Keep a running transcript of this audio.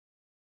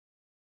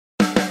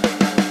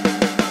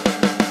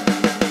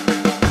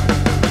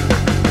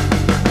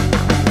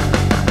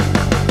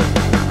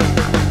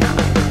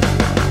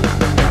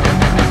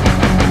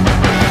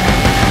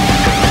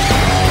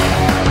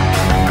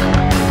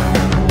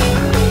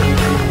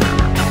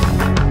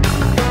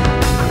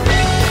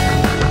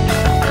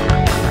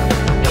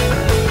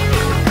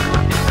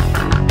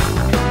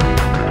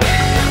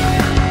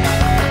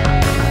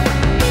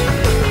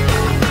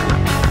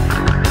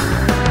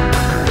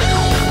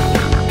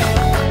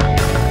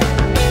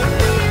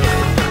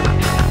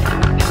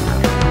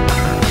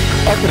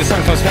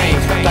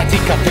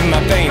in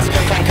my veins.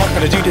 Crank up,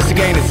 gotta do this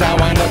again, it's how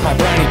I wind up my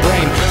briny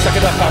brain. Suck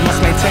it up, I must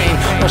maintain,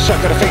 no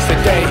shot, gotta face the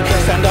day.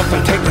 Stand up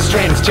and take the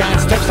strain, it's giant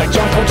steps like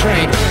John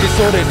Coltrane.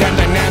 Disordered and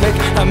dynamic,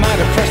 I might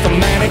have pressed a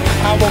manic.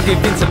 I won't give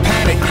in to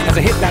panic, as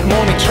I hit that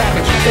morning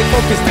traffic. Stay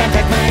focused and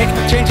pragmatic,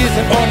 change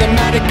isn't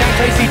automatic. I'm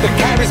crazy but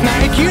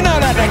charismatic, you know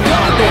that I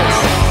got this.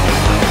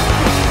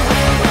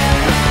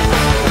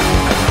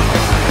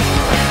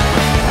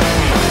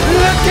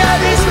 Look at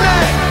this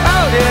man,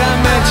 how did I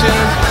mention?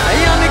 I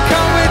only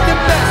come with the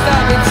best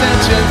of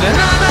intentions, and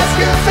I must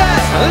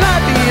confess, I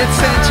like the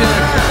attention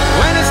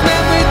when it's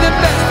met with the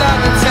best of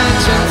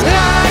intentions. I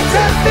like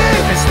to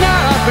think it's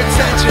not our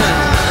pretension,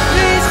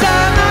 these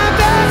are my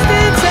best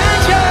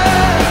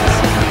intentions.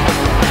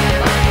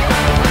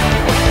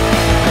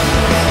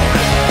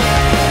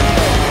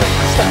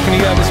 Stacking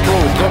the others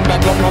broad, got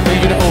back up, not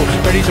moving at all.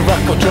 Ready to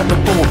rock or drop the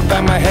ball,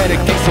 bang my head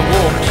against the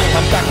wall.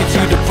 I'm back into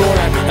the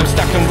broadline, I'm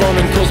stacking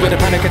rolling calls with a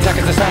panic attack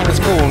as the sound is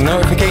cool.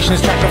 Notifications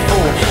track a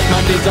four,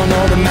 Mondays on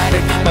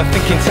automatic. My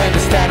thinking turned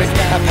to static,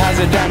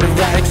 haphazard and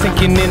erratic,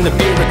 sinking in the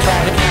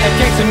bureaucratic.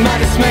 Against my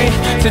dismay,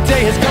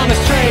 today has gone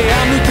astray.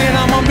 I'm looping,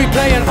 I'm on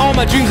replay, and all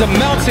my dreams are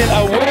melting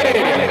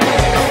away.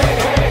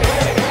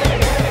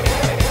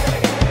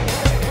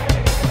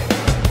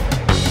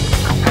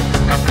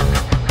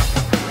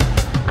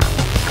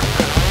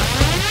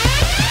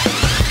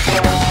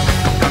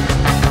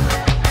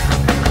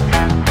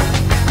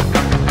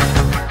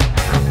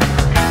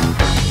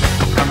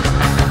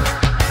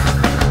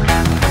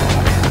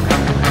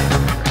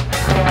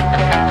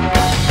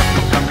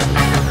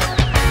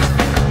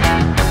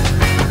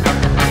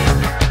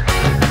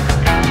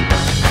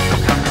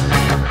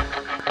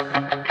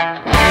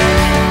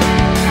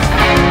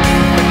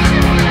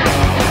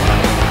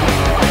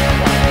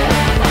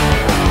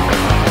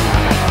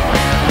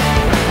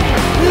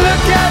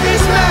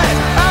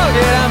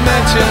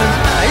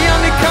 I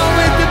only come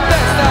with the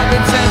best of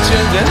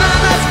intentions, and I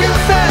must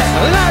confess,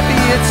 I like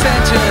the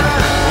attention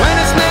when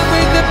it's met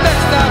with the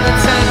best of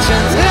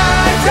intentions. I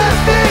like to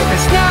think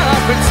it's not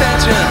our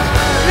pretension,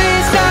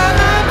 these are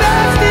my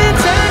best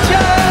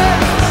intentions.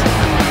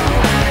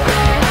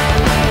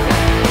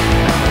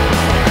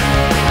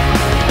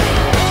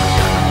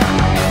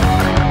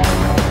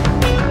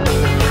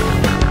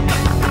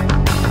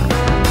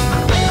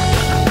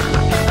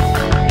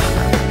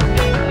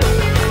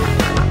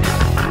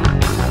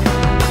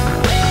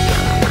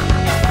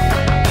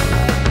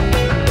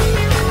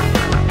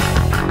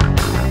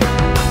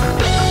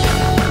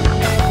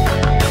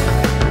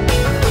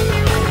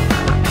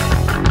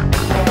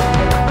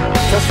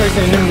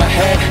 Frustrating in my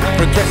head,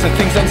 regrets and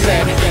things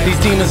unsaid. These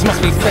demons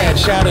must be fed,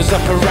 shadows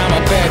up around my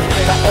bed.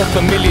 That old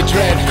familiar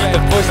dread, the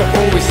voice I've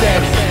always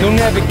said, you'll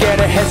never get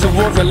ahead, so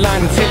walk the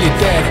line until you're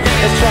dead.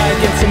 Let's try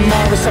again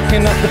tomorrow,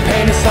 sucking up the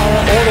pain and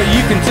sorrow. All that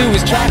you can do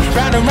is try,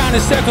 round and round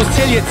in circles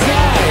till you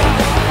die.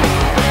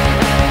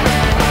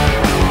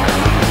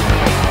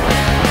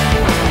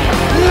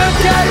 Look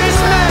at this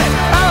man,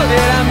 how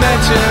did I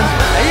mention?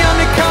 I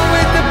only come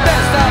with the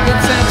best of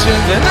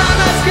intentions, and I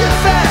must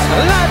confess, I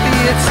like the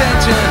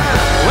attention